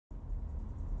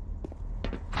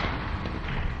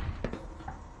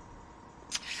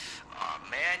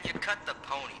you cut the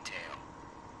ponytail.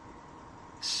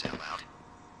 Sellout.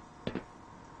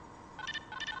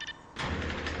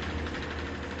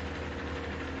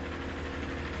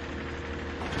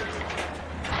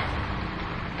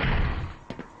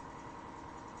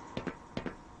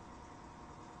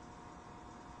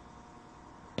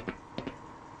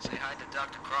 Say hi to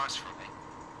Dr. Cross for me.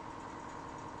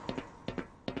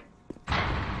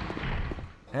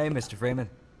 Hey, Mr. Freeman.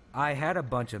 I had a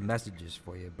bunch of messages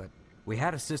for you, but we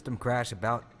had a system crash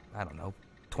about, I don't know,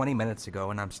 20 minutes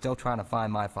ago, and I'm still trying to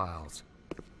find my files.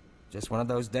 Just one of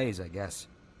those days, I guess.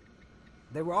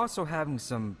 They were also having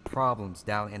some problems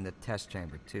down in the test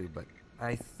chamber, too, but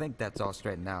I think that's all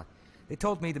straightened out. They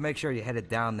told me to make sure you headed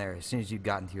down there as soon as you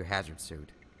got into your hazard suit.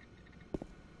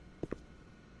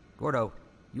 Gordo,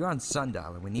 you're on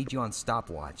Sundial, and we need you on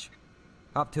stopwatch.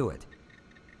 Up to it.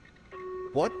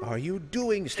 What are you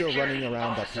doing still running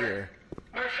around up here?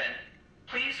 Murphin,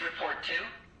 please report to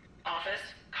Office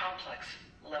Complex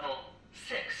Level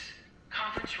 6,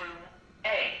 Conference Room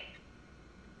A.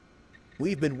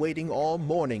 We've been waiting all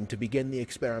morning to begin the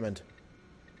experiment.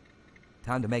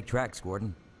 Time to make tracks,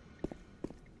 Gordon.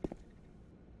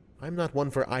 I'm not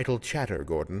one for idle chatter,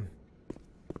 Gordon.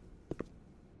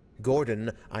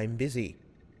 Gordon, I'm busy.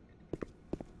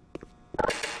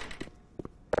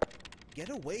 Get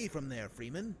away from there,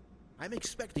 Freeman. I'm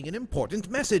expecting an important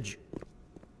message.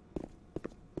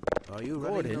 Are you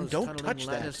Gordon, running those don't tunneling touch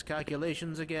that. lattice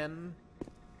calculations again?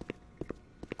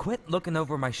 Quit looking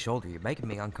over my shoulder. You're making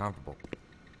me uncomfortable.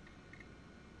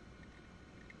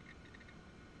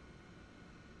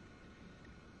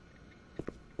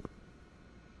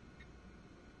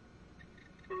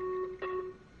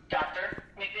 Dr.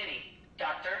 McVinney,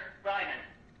 Dr. Ryman,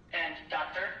 and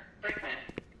Dr. Brickman,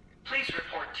 please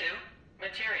report to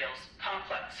Materials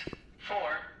Complex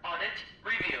for audit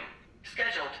review,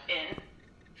 scheduled in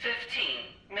 15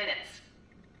 minutes.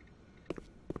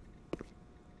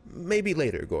 Maybe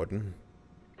later, Gordon.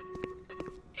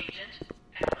 Agent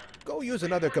Allen. Go use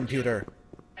another computer.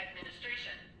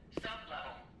 Administration,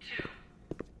 sub-level 2.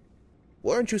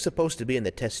 Weren't you supposed to be in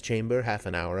the test chamber half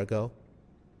an hour ago?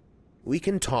 We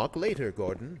can talk later,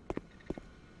 Gordon.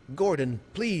 Gordon,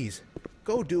 please,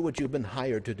 go do what you've been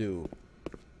hired to do.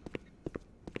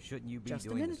 Shouldn't you be Just a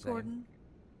doing the minute, same? Gordon.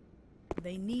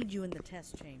 They need you in the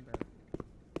test chamber.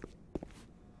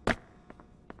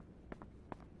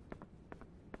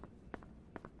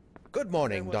 Good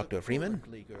morning, There was a Dr. Freeman.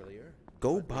 coolant leak earlier,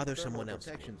 Go but the bother thermal someone else.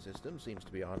 protection system seems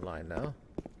to be online now.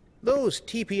 Those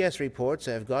TPS reports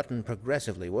have gotten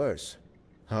progressively worse.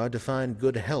 Hard to find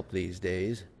good help these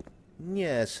days.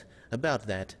 Yes, about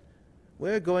that.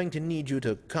 We're going to need you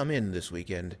to come in this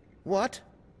weekend. What?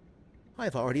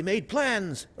 I've already made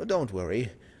plans. Oh, don't worry.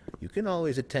 You can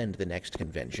always attend the next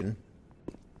convention.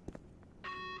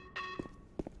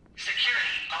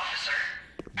 Security Officer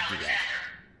Alexander,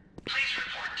 please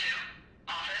report to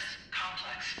Office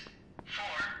Complex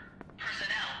for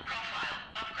Personnel Profile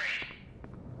Upgrade.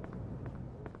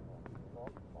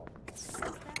 Is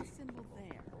that symbol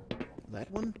there? That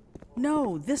one?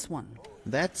 No, this one.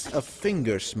 That's a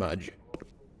finger smudge.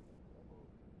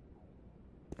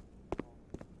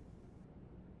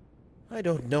 I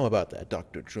don't know about that,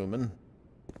 Dr. Truman.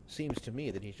 Seems to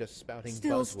me that he's just spouting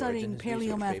Still buzzwords studying in his research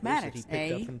papers that he paleomathematics, picked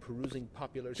eh? up from perusing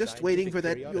popular just waiting for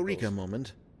that periodicals. eureka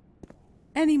moment.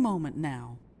 Any moment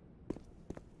now.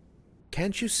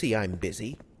 Can't you see I'm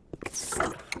busy?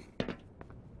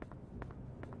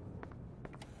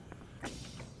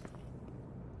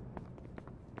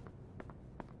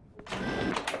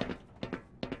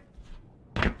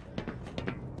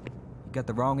 You got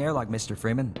the wrong airlock, Mr.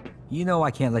 Freeman. You know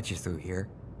I can't let you through here.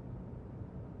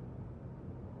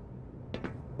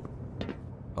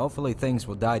 Hopefully things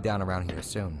will die down around here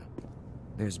soon.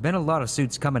 There's been a lot of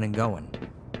suits coming and going.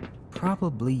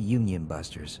 Probably Union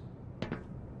busters.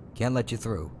 Can't let you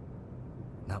through.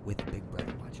 Not with Big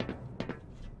Brother watching.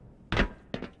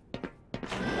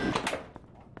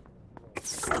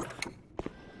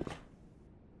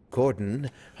 Gordon,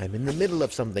 I'm in the middle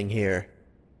of something here.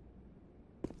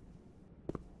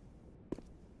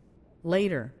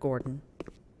 Later, Gordon.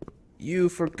 You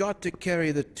forgot to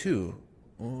carry the 2.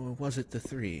 Or was it the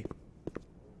 3?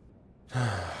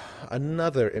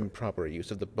 Another improper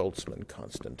use of the Boltzmann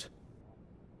constant.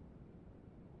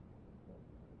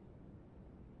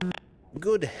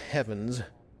 Good heavens,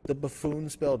 the buffoon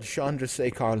spelled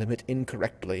Chandrasekhar limit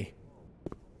incorrectly.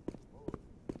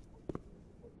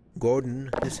 Gordon,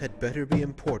 this had better be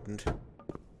important.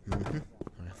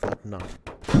 I thought not.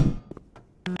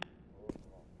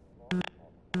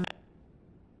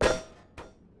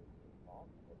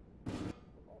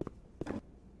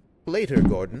 Later,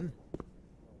 Gordon.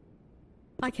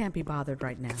 I can't be bothered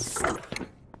right now.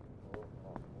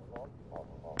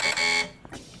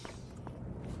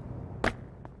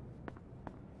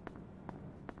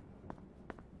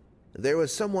 There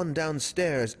was someone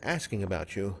downstairs asking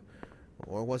about you.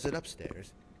 Or was it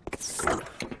upstairs?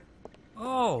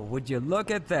 Oh, would you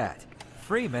look at that?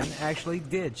 Freeman actually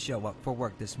did show up for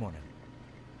work this morning.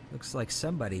 Looks like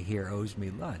somebody here owes me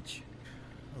lunch.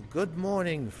 Oh, good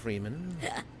morning, Freeman.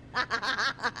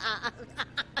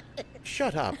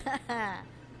 Shut up.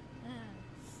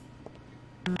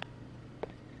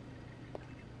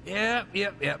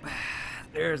 Yep.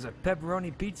 There's a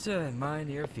pepperoni pizza in my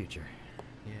near future.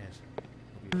 Yes,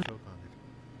 hope you choke on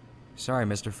it. Sorry,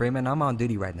 Mr. Freeman, I'm on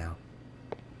duty right now.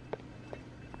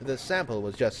 The sample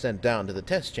was just sent down to the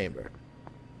test chamber.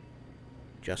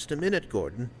 Just a minute,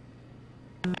 Gordon.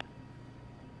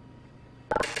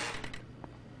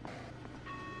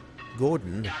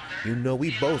 Gordon, you know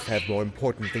we both have more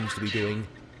important things to be doing.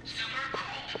 Super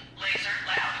cooled laser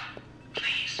lab.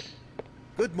 Please.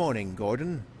 Good morning,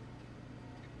 Gordon.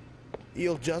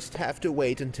 You'll just have to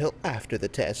wait until after the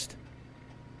test.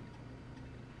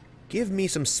 Give me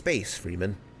some space,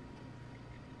 Freeman.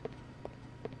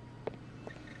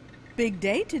 Big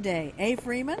day today, eh,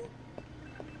 Freeman?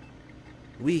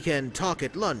 We can talk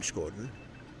at lunch, Gordon.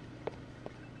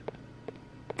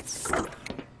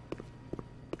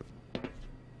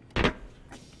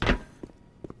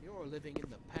 You're living in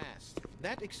the past.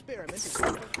 That experiment is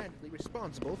single-handedly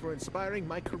responsible for inspiring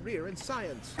my career in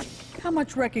science. How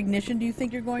much recognition do you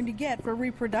think you're going to get for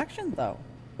reproduction, though?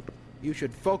 You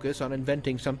should focus on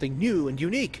inventing something new and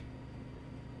unique.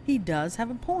 He does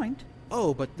have a point.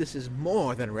 Oh, but this is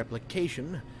more than a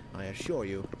replication, I assure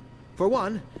you. For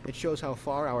one, it shows how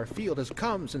far our field has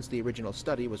come since the original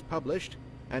study was published,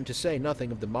 and to say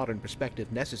nothing of the modern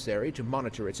perspective necessary to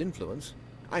monitor its influence.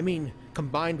 I mean,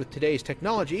 combined with today's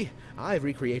technology, I've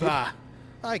recreated... Bah!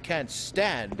 I can't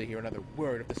stand to hear another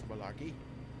word of this malarkey.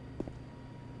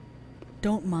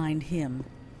 Don't mind him.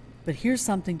 But here's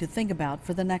something to think about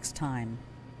for the next time.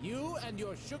 You and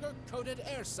your sugar-coated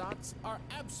ersatz are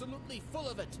absolutely full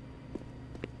of it.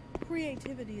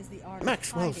 Creativity is the art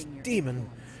Maxwell's of hiding your demon.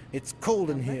 influence. It's cold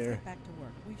Now in let's here. get back to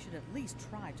work. We should at least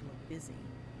try to look busy.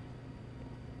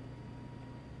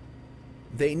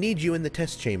 They need you in the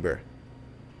test chamber.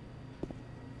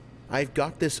 I've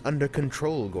got this under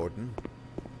control, Gordon.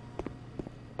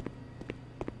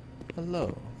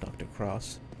 Hello, Dr.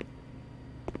 Cross.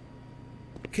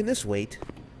 Can this wait?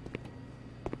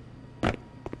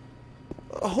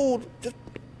 Just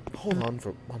hold on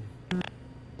for one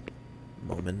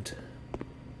moment.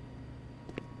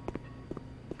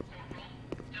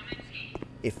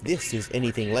 If this is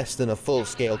anything less than a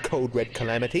full-scale code red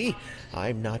calamity,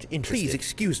 I'm not interested. Please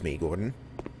excuse me, Gordon.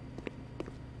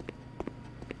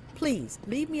 Please,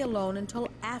 leave me alone until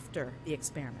after the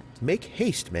experiment. Make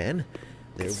haste, man.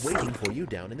 They're waiting for you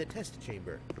down in the test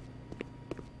chamber.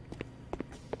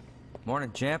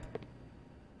 Morning, champ.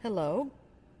 Hello?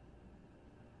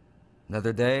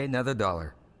 Another day, another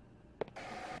dollar.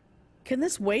 Can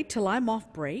this wait till I'm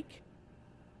off break?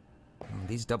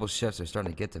 These double shifts are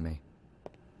starting to get to me.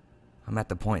 I'm at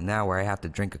the point now where I have to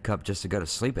drink a cup just to go to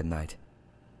sleep at night.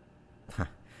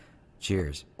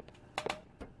 Cheers.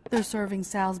 They're serving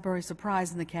Salisbury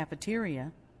Surprise in the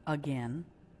cafeteria. Again.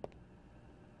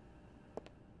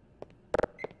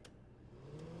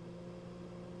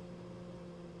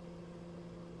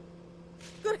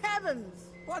 Good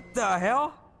heavens! What the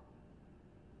hell?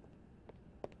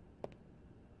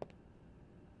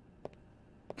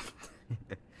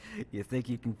 You think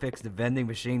you can fix the vending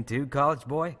machine too, college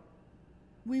boy?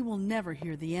 We will never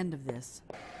hear the end of this.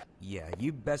 Yeah,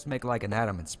 you best make like an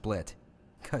atom and split.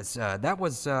 'Cause that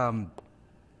was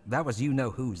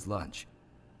you-know-who's lunch.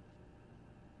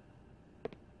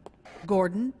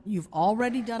 Gordon, you've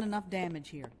already done enough damage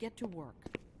here. Get to work.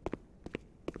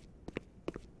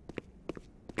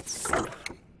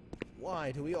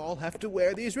 Why do we all have to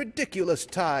wear these ridiculous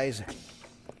ties?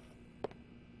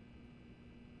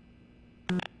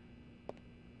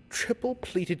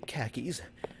 Triple-pleated khakis.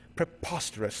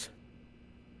 Preposterous.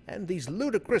 And these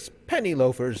ludicrous penny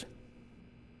loafers.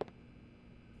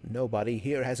 Nobody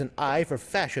here has an eye for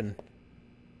fashion.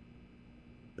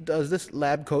 Does this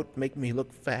lab coat make me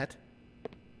look fat?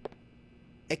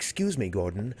 Excuse me,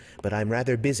 Gordon, but I'm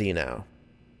rather busy now.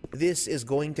 This is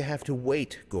going to have to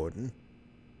wait, Gordon.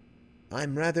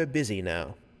 I'm rather busy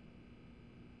now.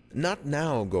 Not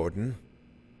now, Gordon.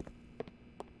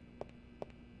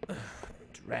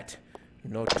 Drat.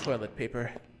 No toilet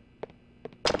paper.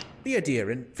 Be a dear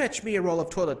and fetch me a roll of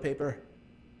toilet paper.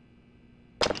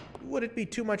 Would it be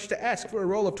too much to ask for a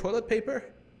roll of toilet paper?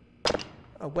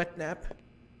 A wet nap?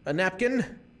 A napkin?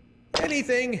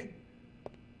 Anything?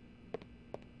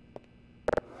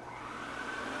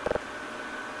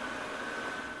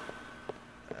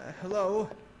 Hello?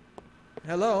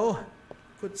 Hello?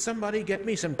 Could somebody get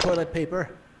me some toilet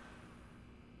paper?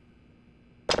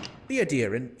 Be a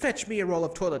dear and fetch me a roll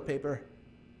of toilet paper.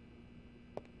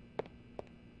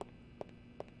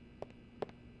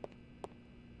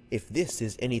 If this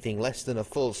is anything less than a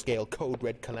full-scale code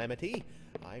red calamity,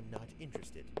 I'm not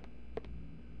interested.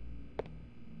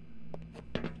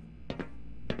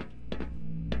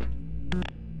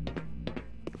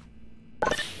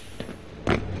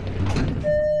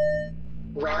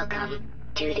 Welcome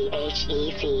to the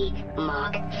HEV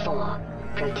Mark IV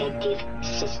Protective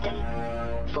System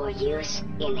for use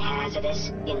in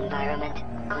hazardous environment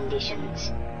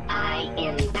conditions. High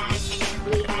impact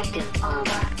reactive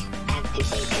armor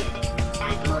activated.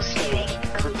 Atmospheric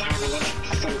contaminant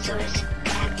sensors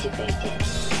activated.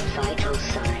 Vital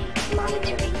sign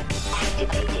monitoring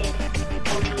activated.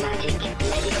 Automatic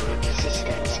medical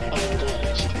systems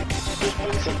engaged.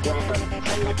 Defensive weapon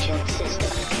selection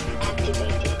system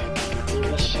activated.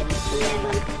 Munition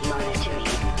level monitoring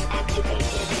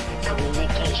activated.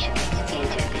 Communications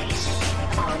interface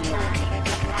online.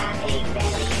 Have a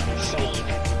very safe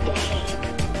day.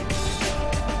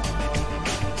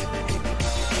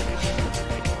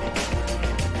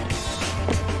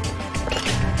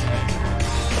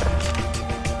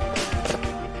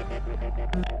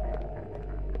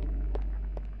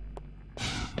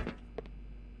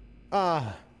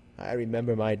 Ah, I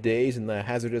remember my days in the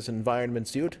hazardous environment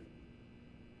suit.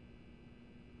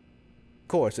 Of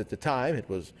course, at the time, it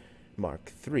was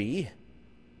Mark III.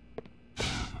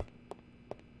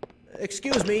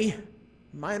 Excuse me.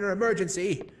 Minor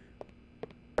emergency.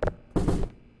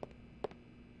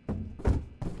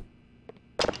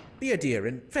 Be a dear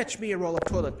and fetch me a roll of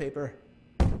toilet paper.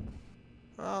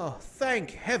 Oh,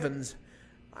 thank heavens.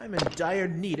 I'm in dire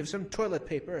need of some toilet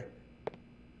paper.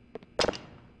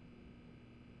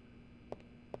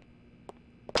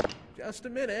 Just a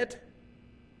minute.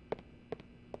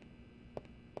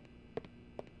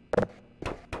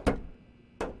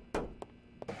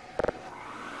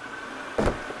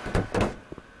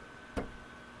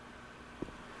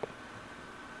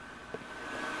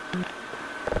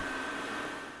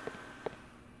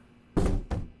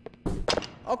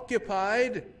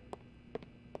 Occupied.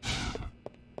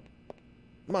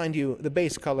 Mind you, the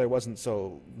base color wasn't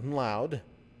so loud.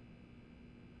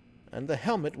 And the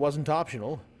helmet wasn't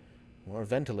optional or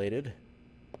ventilated.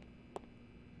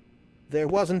 There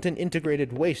wasn't an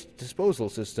integrated waste disposal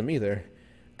system either.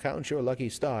 Count your lucky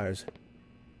stars.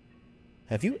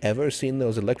 Have you ever seen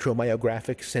those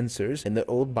electromyographic sensors in the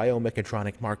old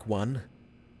biomechatronic Mark I?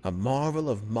 A marvel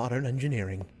of modern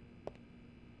engineering.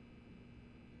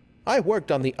 I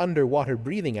worked on the underwater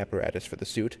breathing apparatus for the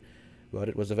suit, but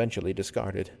it was eventually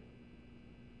discarded.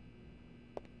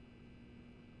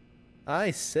 I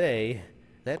say,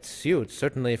 that suit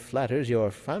certainly flatters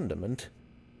your fundament.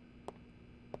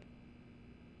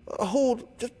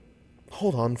 Just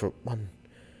hold on for one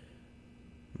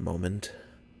moment.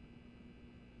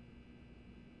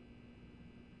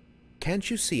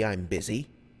 Can't you see I'm busy?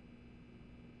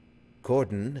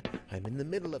 Gordon, I'm in the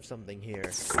middle of something here.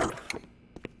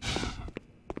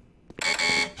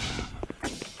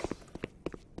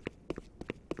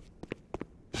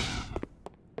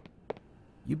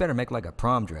 You better make like a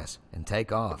prom dress and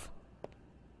take off.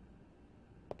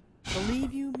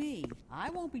 Believe you me, I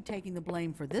won't be taking the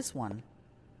blame for this one.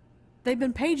 They've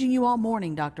been paging you all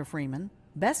morning, Dr. Freeman.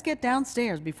 Best get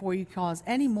downstairs before you cause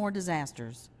any more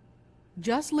disasters.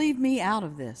 Just leave me out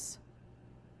of this.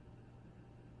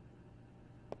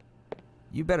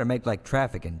 You better make like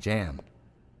traffic and jam.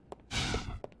 I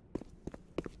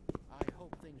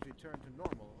hope things return to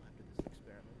normal after this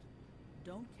experiment.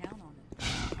 Don't count on it.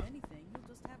 If anything, you'll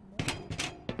just have more.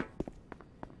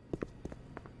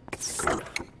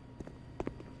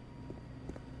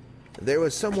 There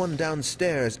was someone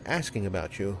downstairs asking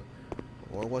about you.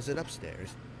 Or was it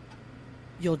upstairs?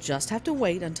 You'll just have to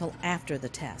wait until after the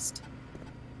test.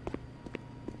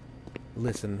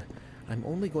 Listen, I'm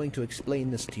only going to explain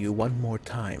this to you one more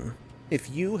time. If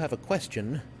you have a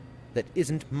question, that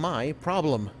isn't my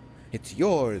problem. It's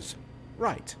yours.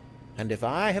 Right. And if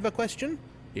I have a question,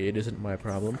 it isn't my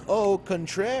problem. Au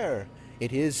contraire,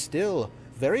 it is still,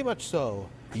 very much so,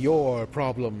 your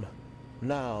problem.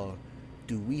 Now,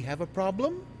 do we have a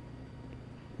problem?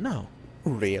 No.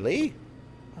 Really?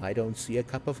 I don't see a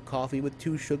cup of coffee with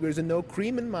 2 sugars and no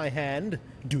cream in my hand.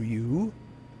 Do you?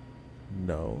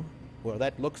 No. Well,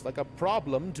 that looks like a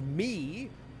problem to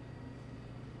me.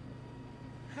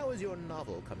 How is your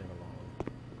novel coming along?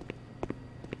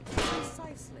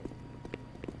 Precisely.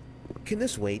 Can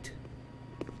this wait?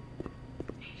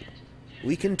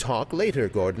 We can talk later,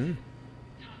 Gordon.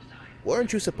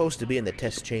 Weren't you supposed to be in the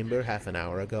test chamber half an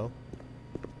hour ago?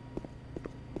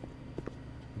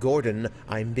 Gordon,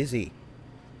 I'm busy.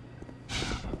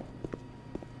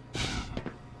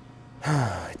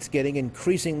 It's getting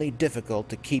increasingly difficult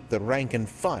to keep the rank and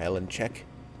file in check.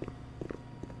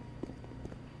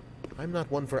 I'm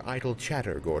not one for idle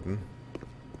chatter, Gordon.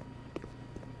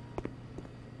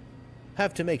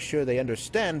 Have to make sure they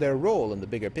understand their role in the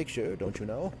bigger picture, don't you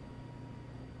know?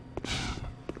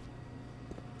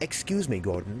 Excuse me,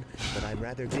 Gordon, but I'm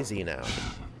rather busy now.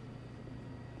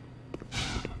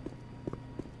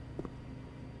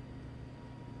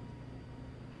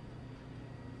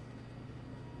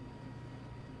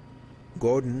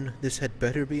 Gordon, this had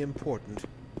better be important.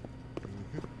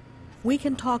 We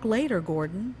can talk later,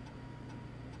 Gordon.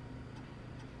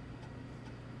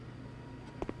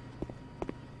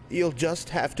 You'll just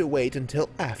have to wait until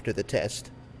after the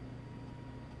test.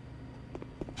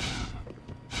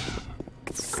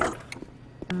 Sergeant,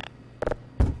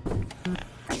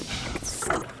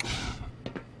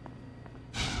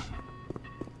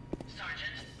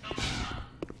 Oklahoma.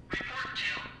 Report to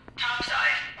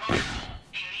topside motor pool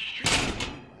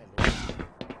immediately.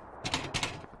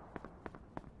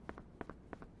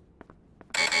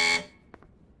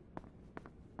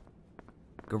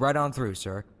 Go right on through,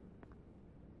 sir.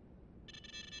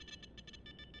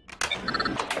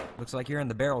 Looks like you're in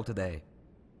the barrel today.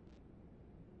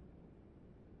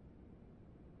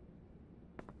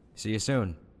 See you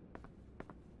soon.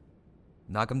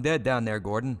 Knock 'em dead down there,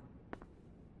 Gordon.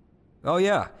 Oh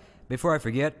yeah, before I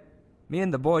forget, me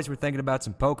and the boys were thinking about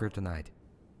some poker tonight.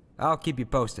 I'll keep you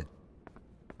posted.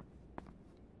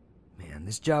 Man,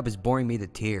 this job is boring me to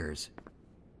tears.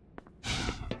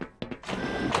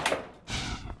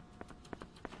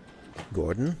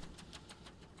 Gordon?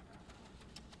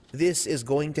 This is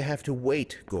going to have to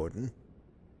wait, Gordon.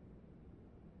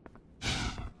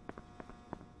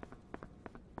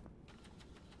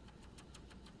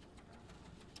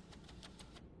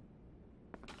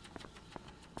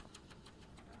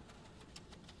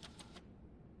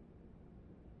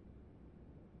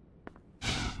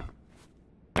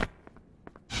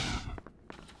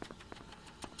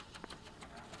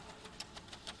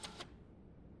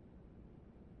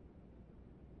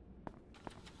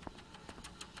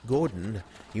 Gordon,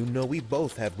 you know we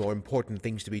both have more important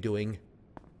things to be doing.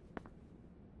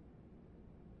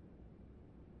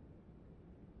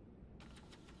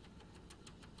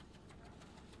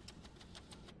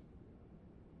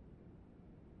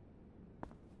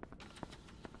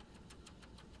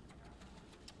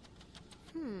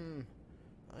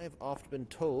 I've oft been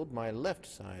told my left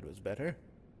side was better.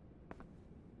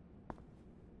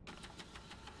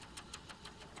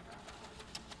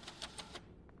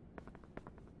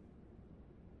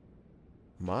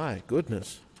 My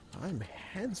goodness, I'm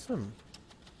handsome.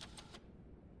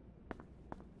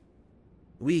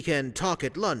 We can talk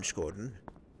at lunch, Gordon.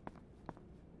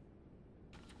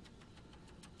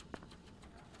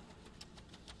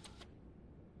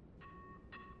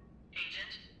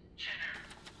 Agent Chenner.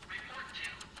 Report to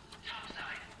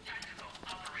topside tactical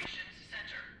operations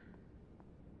center.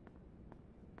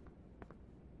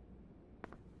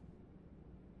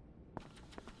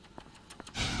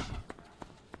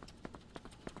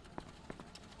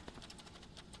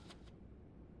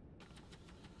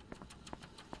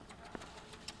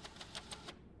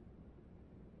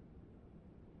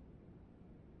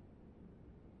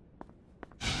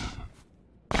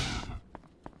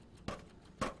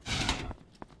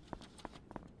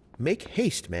 Make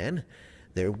haste, man.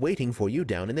 They're waiting for you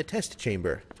down in the test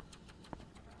chamber.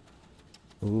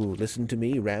 Ooh, listen to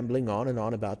me rambling on and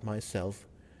on about myself.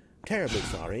 Terribly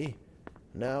sorry.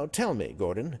 Now tell me,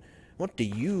 Gordon, what do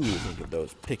you think of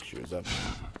those pictures of...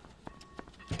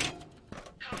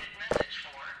 Coded message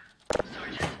for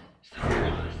Sergeant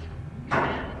Silvercross.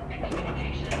 Command and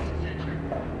Communications Center.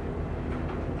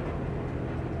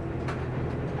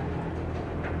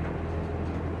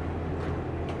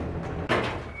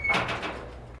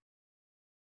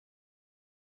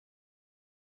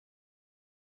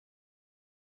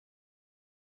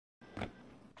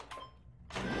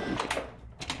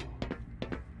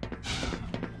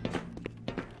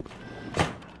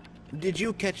 Did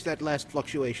you catch that last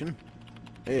fluctuation?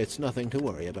 It's nothing to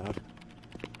worry about.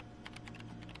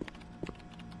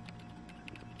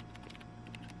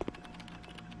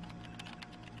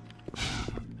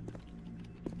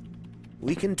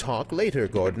 We can talk later,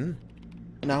 Gordon.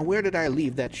 Now, where did I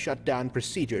leave that shutdown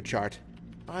procedure chart?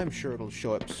 I'm sure it'll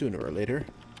show up sooner or later.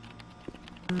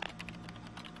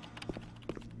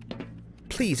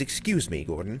 Please excuse me,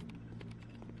 Gordon.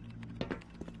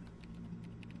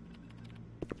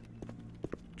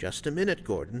 Just a minute,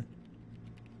 Gordon.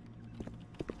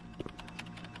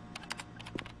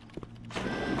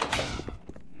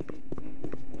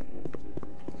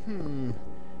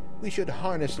 We should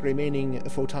harness the remaining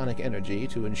photonic energy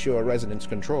to ensure resonance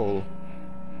control.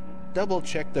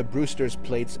 Double-check the Brewster's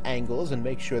plate's angles and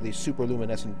make sure the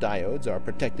superluminescent diodes are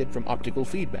protected from optical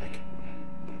feedback.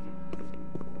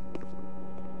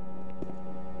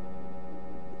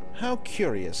 How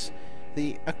curious.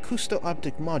 The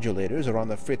acousto-optic modulators are on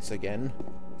the fritz again.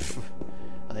 Pfft,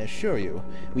 I assure you,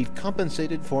 we've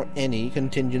compensated for any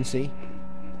contingency.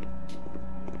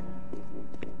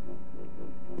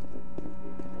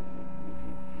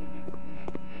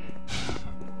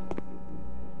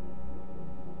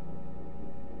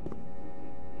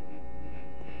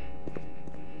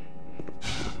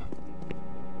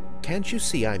 Can't you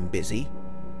see I'm busy?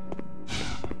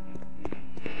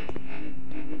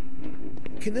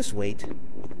 Can this wait?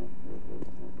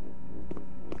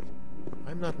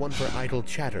 I'm not one for idle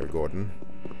chatter, Gordon.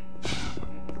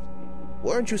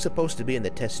 Weren't you supposed to be in the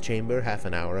test chamber half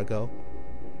an hour ago?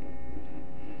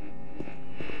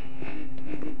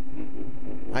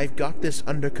 I've got this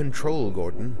under control,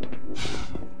 Gordon.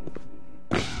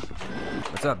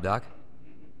 What's up, Doc?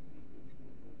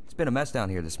 It's been a mess down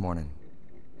here this morning.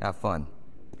 Have fun.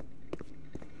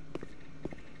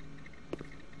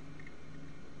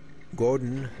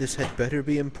 Gordon, this had better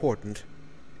be important.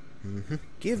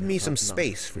 Give me some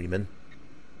space, Freeman.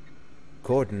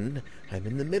 Gordon, I'm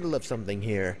in the middle of something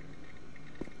here.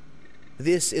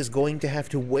 This is going to have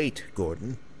to wait,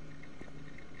 Gordon.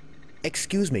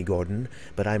 Excuse me, Gordon,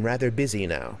 but I'm rather busy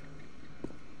now.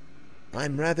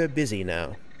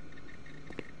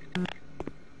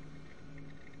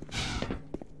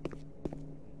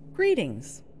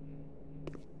 Greetings.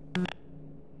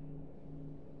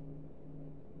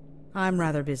 I'm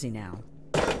rather busy now.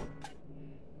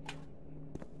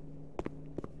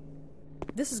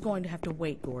 This is going to have to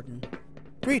wait, Gordon.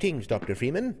 Greetings, Dr.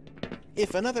 Freeman.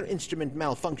 If another instrument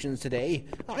malfunctions today,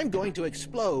 I'm going to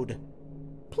explode.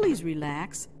 Please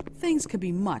relax. Things could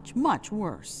be much, much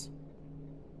worse.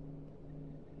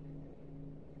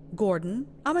 Gordon,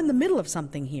 I'm in the middle of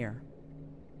something here.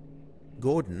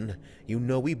 Gordon, you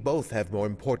know we both have more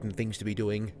important things to be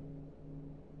doing.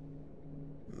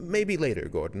 Maybe later,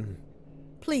 Gordon.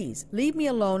 Please, leave me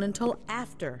alone until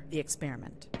after the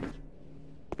experiment.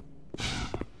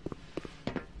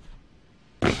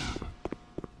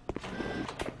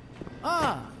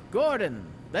 Ah, Gordon,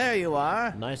 there you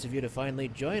are. Nice of you to finally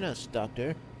join us,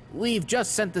 Doctor. We've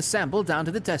just sent the sample down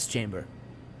to the test chamber.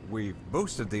 We've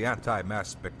boosted the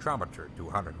anti-mass spectrometer to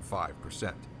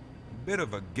 105%. Bit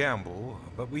of a gamble,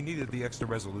 but we needed the extra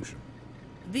resolution.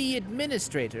 The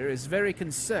administrator is very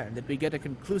concerned that we get a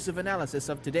conclusive analysis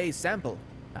of today's sample.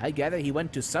 I gather he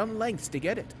went to some lengths to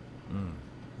get it.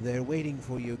 They're waiting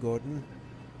for you, Gordon.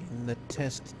 In the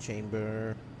test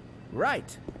chamber.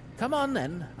 Right. Come on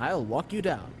then, I'll walk you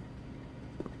down.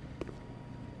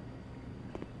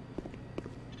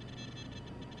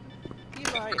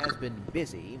 Eli has been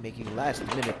busy making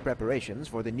last-minute preparations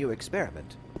for the new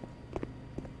experiment.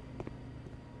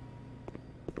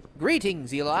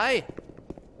 Greetings, Eli.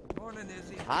 Morning,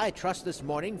 Izzy. I trust this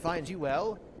morning finds you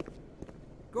well.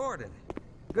 Gordon,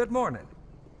 good morning.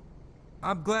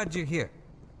 I'm glad you're here.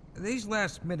 These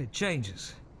last-minute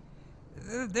changes,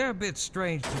 they're a bit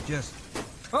strange to just...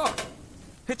 Oh!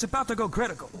 It's about to go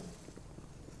critical.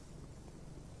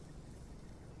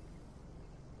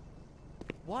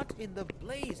 What in the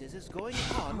blazes is going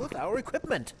on with our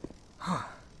equipment?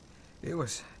 It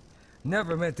was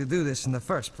never meant to do this in the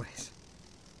first place.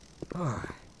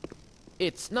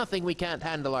 It's nothing we can't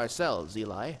handle ourselves,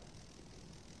 Eli.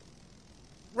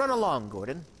 Run along,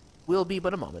 Gordon. We'll be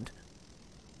but a moment.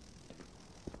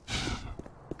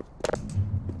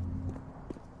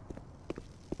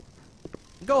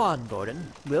 Go on, Gordon.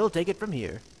 We'll take it from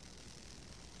here.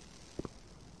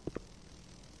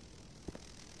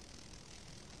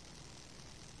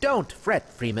 Don't fret,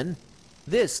 Freeman.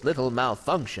 This little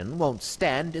malfunction won't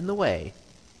stand in the way.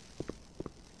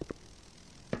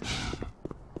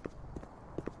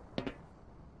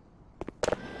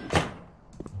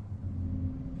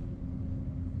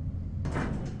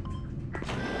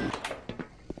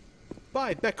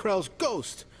 By Becquerel's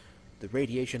ghost! The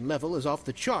radiation level is off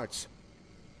the charts.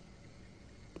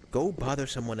 Go bother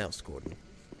someone else, Gordon.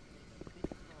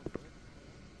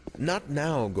 Not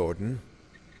now, Gordon.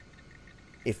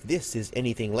 If this is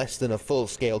anything less than a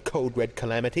full-scale code red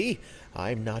calamity,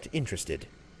 I'm not interested.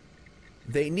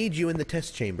 They need you in the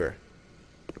test chamber.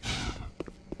 You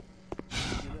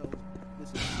know, this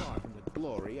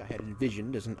had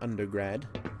envisioned as an undergrad.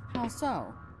 How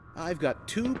so? I've got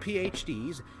 2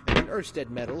 PhDs and an Ørsted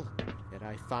medal, yet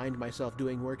I find myself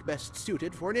doing work best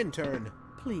suited for an intern.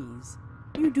 Please.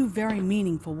 You do very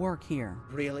meaningful work here.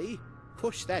 Really?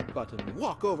 Push that button.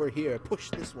 Walk over here. Push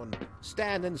this one.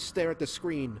 Stand and stare at the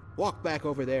screen. Walk back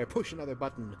over there. Push another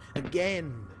button.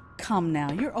 Again. Come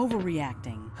now, you're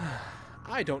overreacting.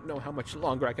 I don't know how much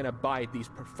longer I can abide these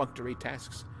perfunctory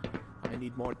tasks. I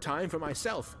need more time for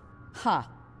myself. Ha!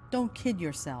 Don't kid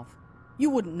yourself. You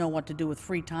wouldn't know what to do with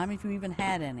free time if you even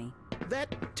had any.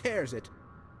 That tears it.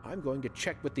 I'm going to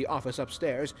check with the office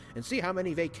upstairs and see how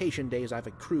many vacation days I've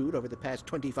accrued over the past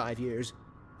 25 years.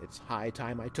 It's high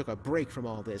time I took a break from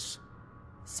all this.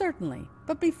 Certainly,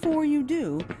 but before you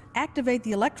do, activate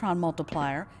the electron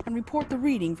multiplier and report the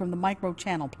reading from the micro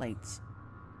channel plates.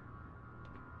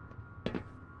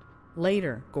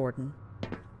 Later, Gordon.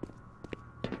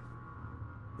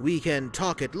 We can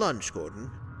talk at lunch, Gordon.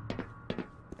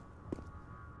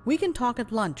 We can talk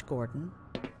at lunch, Gordon.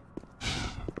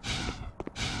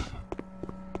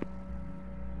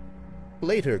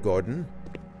 Later, Gordon.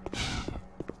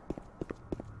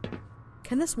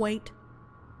 Can this wait?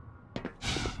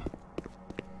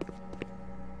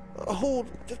 Hold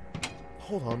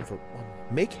on for one.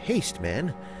 Make haste,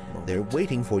 man. They're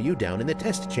waiting for you down in the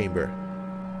test chamber.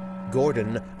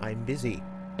 Gordon, I'm busy.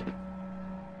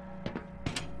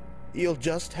 You'll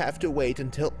just have to wait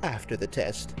until after the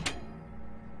test.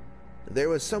 There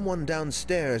was someone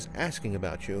downstairs asking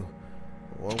about you.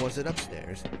 Or was it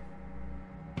upstairs?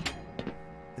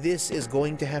 This is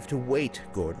going to have to wait,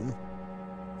 Gordon.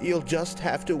 You'll just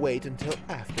have to wait until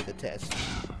after the test.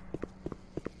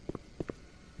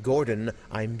 Gordon,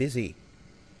 I'm busy.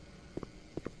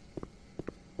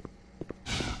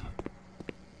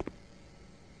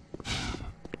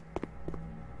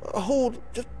 Hold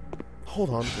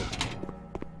on.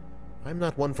 I'm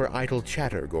not one for idle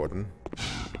chatter, Gordon.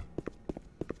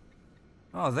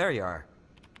 Oh, there you are.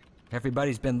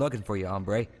 Everybody's been looking for you,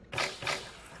 hombre.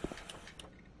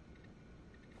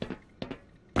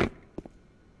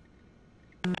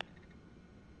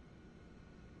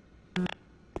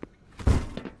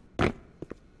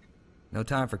 No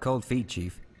time for cold feet,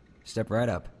 Chief. Step right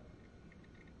up.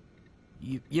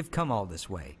 You've come all this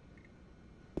way.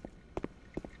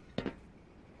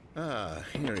 Ah,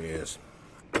 here he is.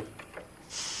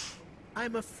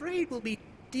 I'm afraid we'll be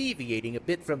deviating a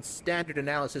bit from standard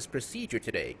analysis procedure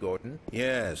today, Gordon.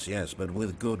 Yes, but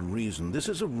with good reason. This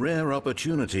is a rare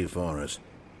opportunity for us.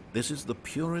 This is the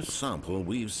purest sample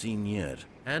we've seen yet.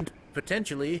 And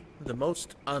potentially the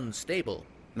most unstable.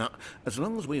 Now, as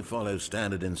long as we follow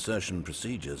standard insertion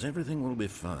procedures, everything will be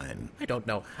fine. I don't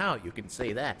know how you can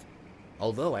say that.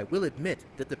 Although I will admit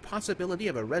that the possibility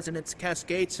of a resonance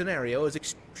cascade scenario is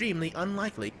extremely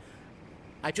unlikely.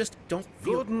 I just don't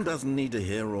feel... Gordon doesn't need to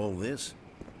hear all this.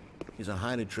 He's a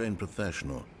highly trained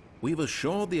professional. We've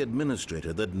assured the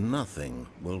administrator that nothing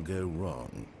will go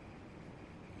wrong.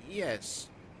 Yes,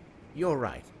 you're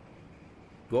right.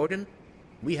 Gordon,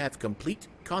 we have complete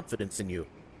confidence in you.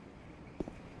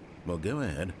 Well, go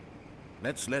ahead.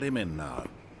 Let's let him in now.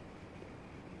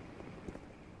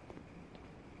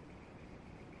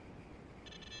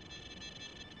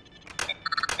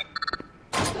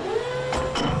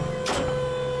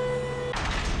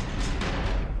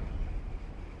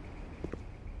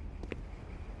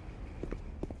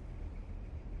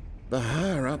 The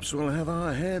higher-ups will have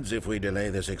our heads if we delay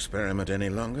this experiment any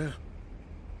longer.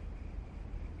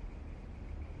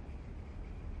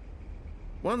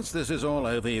 Once this is all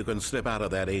over, you can slip out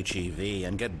of that HEV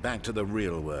and get back to the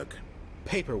real work.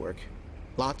 Paperwork.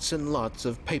 Lots and lots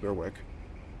of paperwork.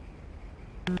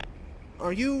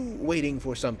 Are you waiting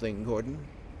for something, Gordon?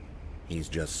 He's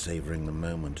just savoring the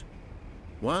moment.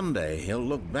 One day, he'll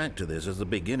look back to this as the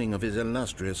beginning of his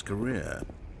illustrious career.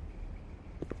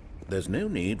 There's no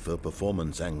need for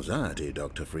performance anxiety,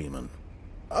 Dr. Freeman.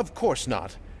 Of course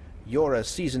not. You're a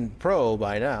seasoned pro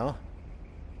by now.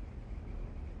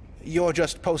 You're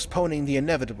just postponing the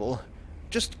inevitable.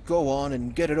 Just go on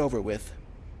and get it over with.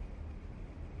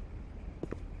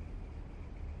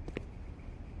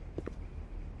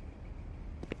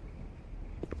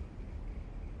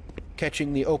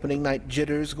 Catching the opening night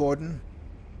jitters, Gordon?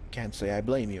 Can't say I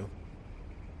blame you.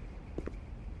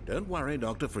 Don't worry,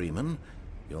 Dr. Freeman.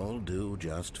 You'll do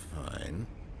just fine.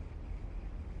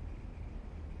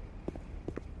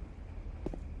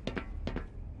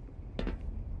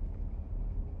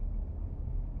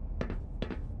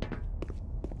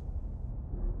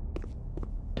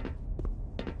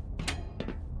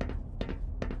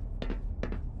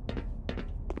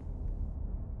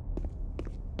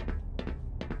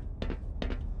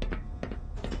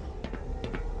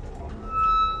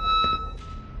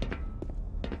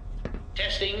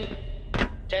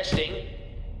 Testing.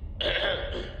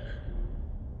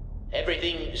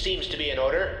 Everything seems to be in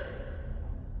order.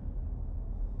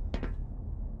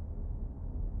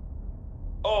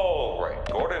 All right,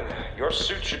 Gordon. Your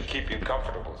suit should keep you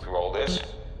comfortable through all this.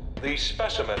 The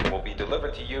specimen will be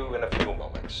delivered to you in a few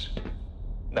moments.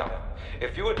 Now,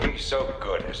 if you would be so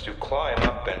good as to climb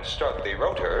up and start the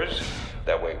rotors,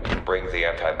 that way we can bring the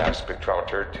anti-mass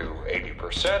spectrometer to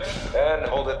 80% and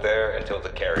hold it there until the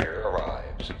carrier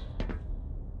arrives.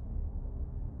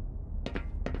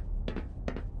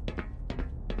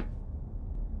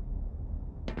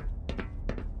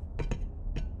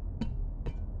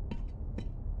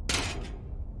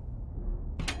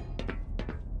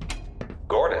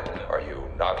 Gordon, are you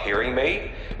not hearing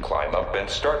me? Climb up and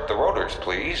start the rotors,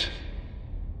 please.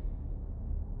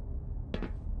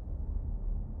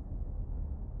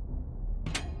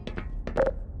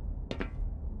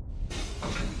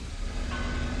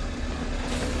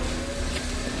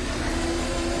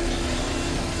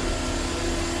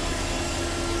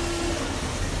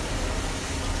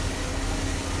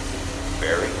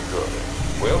 Very good.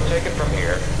 We'll take it from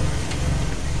here.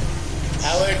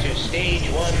 Power to stage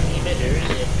 1 emitters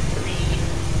in 3,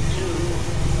 2,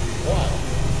 1.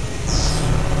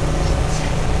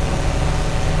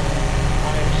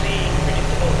 I'm seeing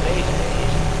predictable phase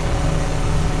phase.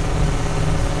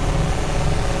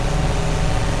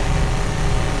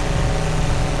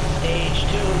 Stage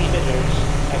 2 emitters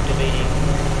activating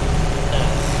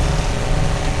now.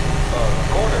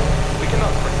 Gordon, we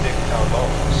cannot predict how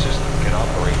long the system can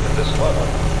operate at this level,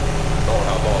 nor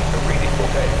how long the reading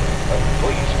will take.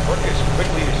 Please, work as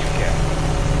quickly as you can.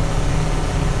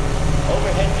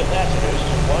 Overhead capacitors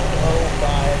to 105%.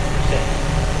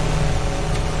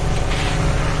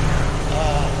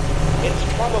 It's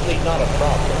probably not a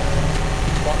problem.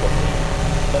 Probably.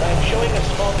 But I'm showing a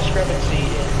small discrepancy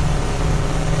in...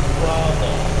 Well,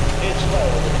 no. It's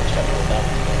lower than acceptable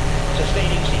magnitude.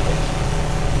 Sustaining sequence.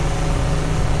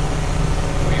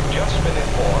 We've just been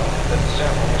informed that the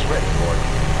sample is ready, Gordon.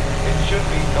 It should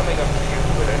be coming up to you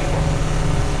at any moment.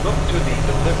 Look to the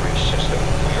delivery system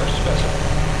for your specimen.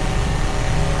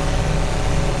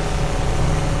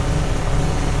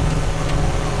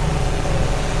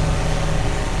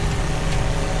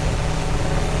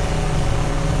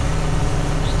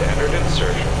 Standard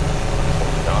insertion for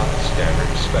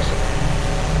non-standard specimen.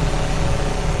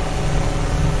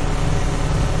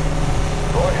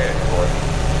 Go ahead, Gordon.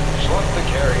 Select the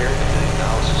carrier at the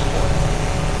analysis point.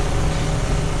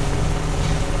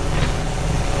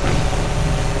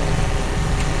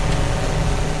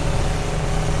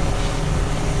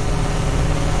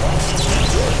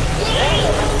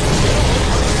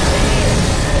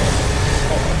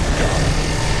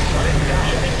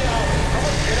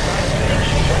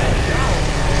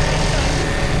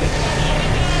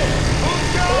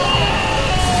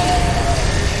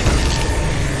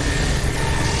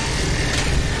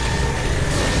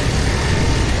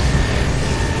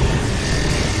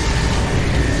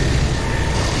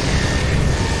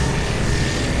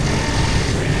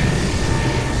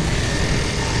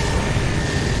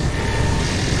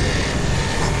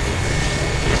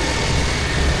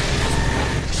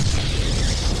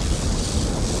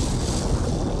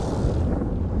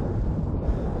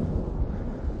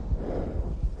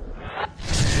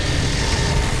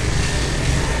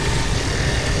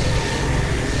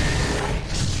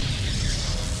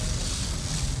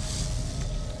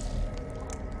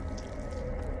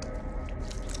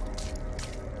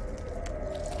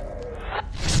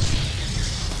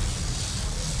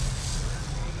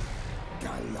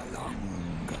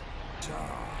 Galalong.